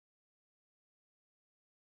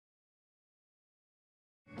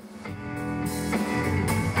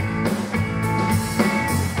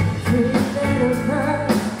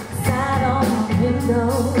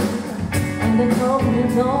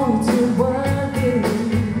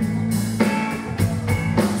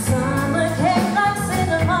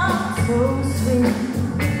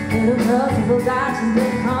watching the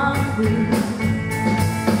concrete.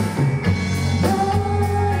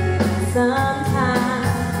 Sometimes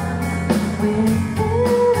we're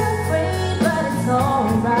afraid, but it's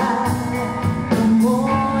alright. The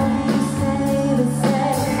more you say the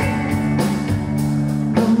same,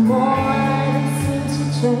 the more it seems to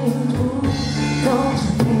change. Ooh, don't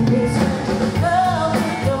you think it's strange? Girl,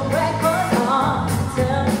 with your record on,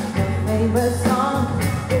 tell me your favorite song.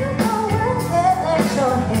 You know what, let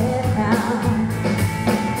your head down.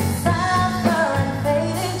 Summer and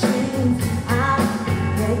fading trees, I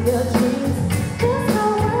get your dreams. Just go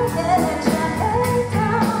ahead, let your head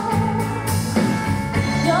down.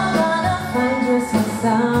 You're gonna find yourself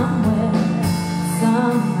somewhere,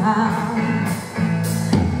 somehow.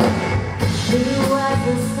 Blue as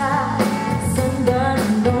the sky,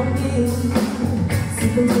 sunburned on you,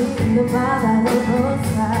 sleeping in the vibe.